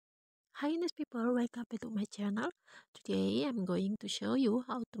Hi nice people, welcome back to my channel. Today I'm going to show you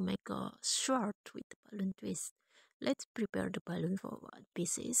how to make a sword with balloon twist. Let's prepare the balloon for one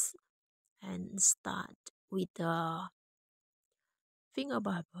pieces and start with the finger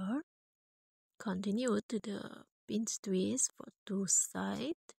barber. Continue to the pinch twist for two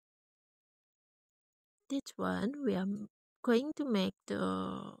sides. This one we are going to make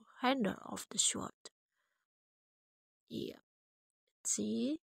the handle of the sword. Yeah,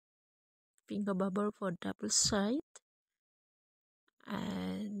 see, finger barber for double side.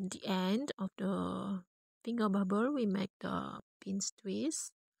 And the end of the finger bubble we make the pinch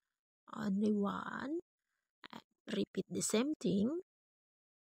twist only one and repeat the same thing,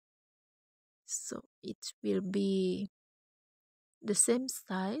 so it will be the same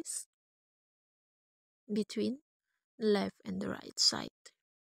size between left and the right side.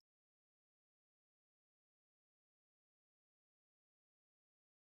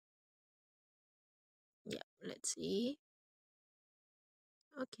 Yeah, let's see.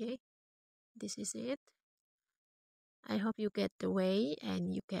 Okay, this is it. I hope you get the way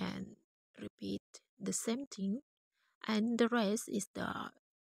and you can repeat the same thing, and the rest is the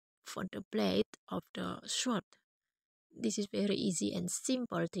for the blade of the sword. This is very easy and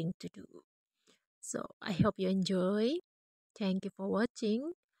simple thing to do. So I hope you enjoy. Thank you for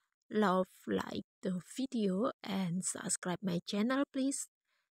watching. Love, like the video and subscribe my channel please.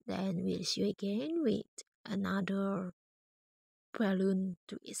 Then we'll see you again with another balloon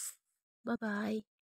twist. Bye bye.